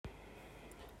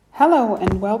Hello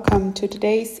and welcome to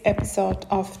today's episode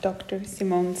of Dr.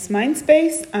 Simone's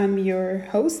Mindspace. I'm your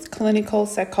host, clinical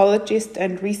psychologist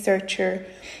and researcher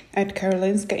at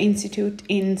Karolinska Institute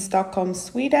in Stockholm,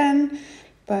 Sweden,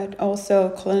 but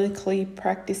also clinically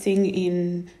practicing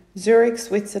in Zurich,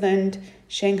 Switzerland,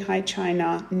 Shanghai,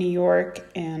 China, New York,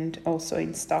 and also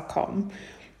in Stockholm.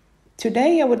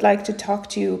 Today I would like to talk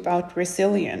to you about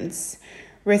resilience.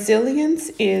 Resilience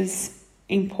is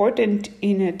important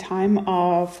in a time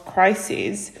of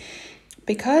crisis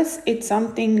because it's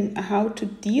something how to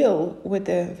deal with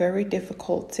a very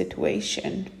difficult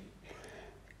situation.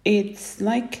 It's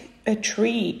like a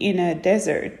tree in a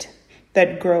desert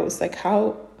that grows. Like,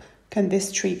 how can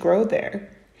this tree grow there?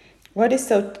 What is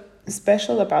so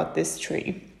special about this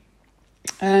tree?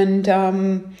 And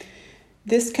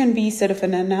this can be sort of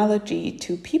an analogy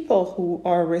to people who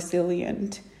are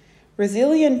resilient.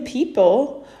 Resilient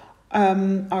people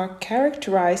are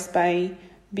characterized by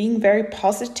being very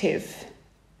positive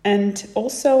and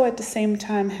also at the same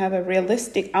time have a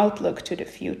realistic outlook to the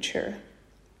future.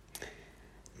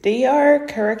 They are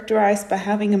characterized by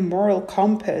having a moral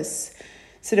compass,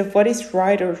 sort of what is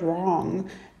right or wrong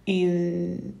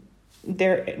in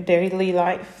their daily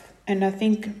life. And I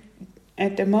think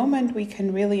at the moment we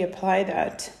can really apply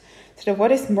that. Sort of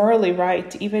what is morally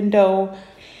right, even though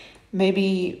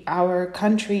maybe our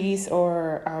countries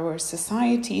or our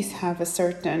societies have a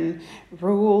certain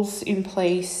rules in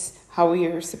place how we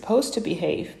are supposed to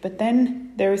behave, but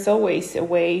then there is always a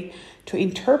way to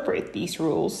interpret these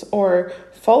rules or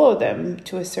follow them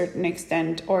to a certain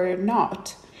extent or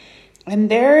not. And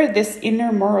there, this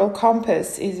inner moral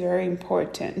compass is very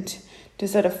important to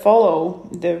sort of follow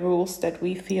the rules that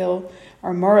we feel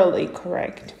are morally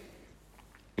correct.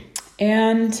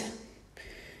 And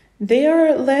they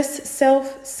are less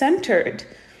self-centered.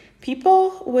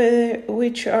 People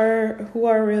who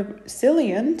are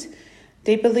resilient,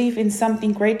 they believe in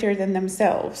something greater than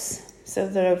themselves,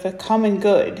 so sort of a common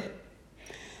good.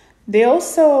 They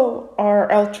also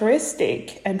are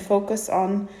altruistic and focus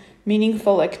on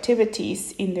meaningful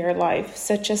activities in their life,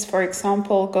 such as, for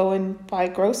example, go and buy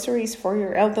groceries for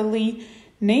your elderly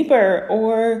neighbor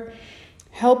or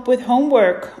help with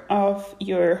homework of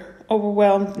your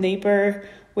overwhelmed neighbor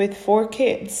with 4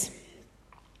 kids.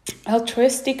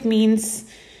 Altruistic means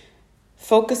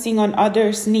focusing on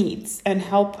others' needs and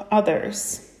help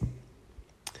others.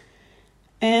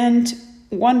 And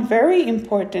one very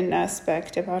important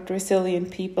aspect about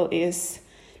resilient people is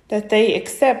that they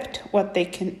accept what they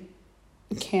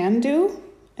can do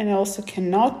and also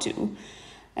cannot do,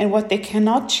 and what they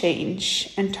cannot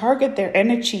change, and target their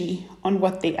energy on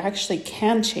what they actually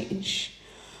can change.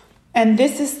 And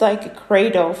this is like a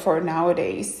credo for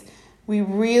nowadays. We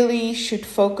really should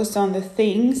focus on the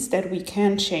things that we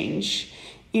can change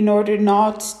in order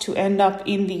not to end up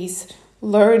in these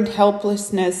learned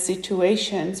helplessness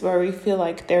situations where we feel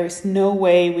like there is no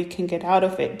way we can get out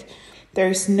of it. There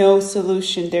is no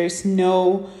solution. There is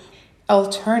no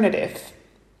alternative.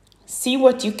 See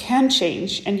what you can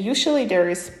change. And usually there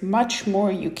is much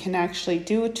more you can actually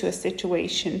do to a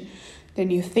situation than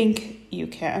you think you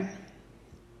can.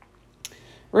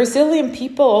 Resilient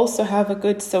people also have a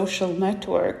good social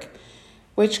network,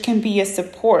 which can be a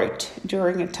support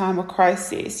during a time of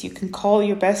crisis. You can call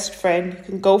your best friend, you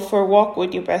can go for a walk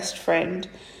with your best friend.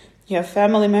 You have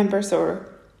family members or,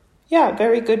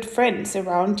 very good friends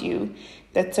around you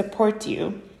that support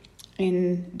you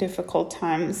in difficult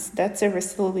times. That's a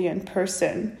resilient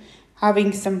person,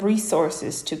 having some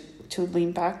resources to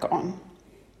lean back on.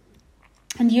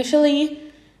 And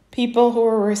usually people who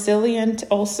are resilient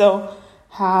also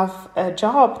have a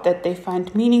job that they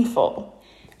find meaningful,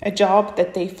 a job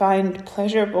that they find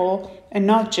pleasurable, and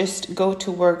not just go to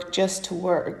work just to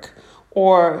work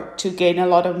or to gain a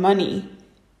lot of money.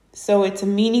 So it's a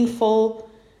meaningful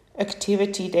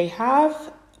activity they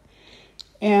have,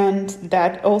 and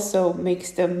that also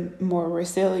makes them more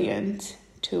resilient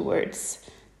towards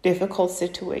difficult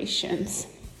situations.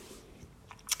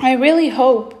 I really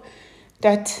hope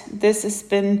that this has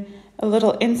been a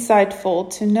little insightful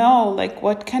to know like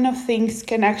what kind of things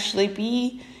can actually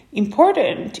be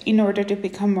important in order to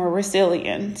become more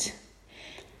resilient.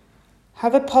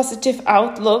 Have a positive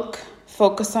outlook,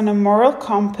 focus on a moral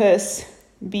compass,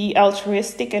 be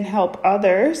altruistic and help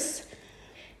others,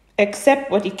 accept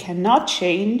what you cannot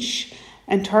change,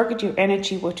 and target your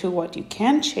energy to what you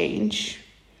can change.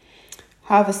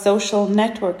 Have a social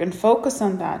network and focus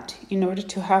on that in order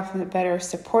to have a better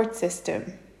support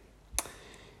system.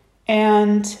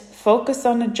 And focus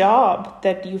on a job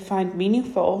that you find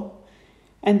meaningful.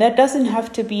 And that doesn't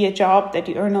have to be a job that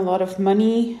you earn a lot of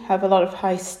money, have a lot of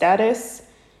high status.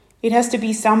 It has to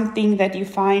be something that you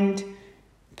find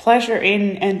pleasure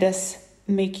in and does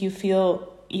make you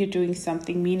feel you're doing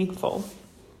something meaningful.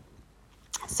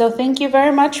 So thank you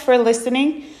very much for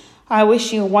listening. I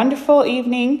wish you a wonderful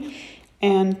evening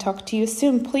and talk to you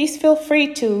soon. Please feel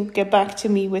free to get back to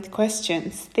me with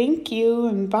questions. Thank you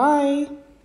and bye.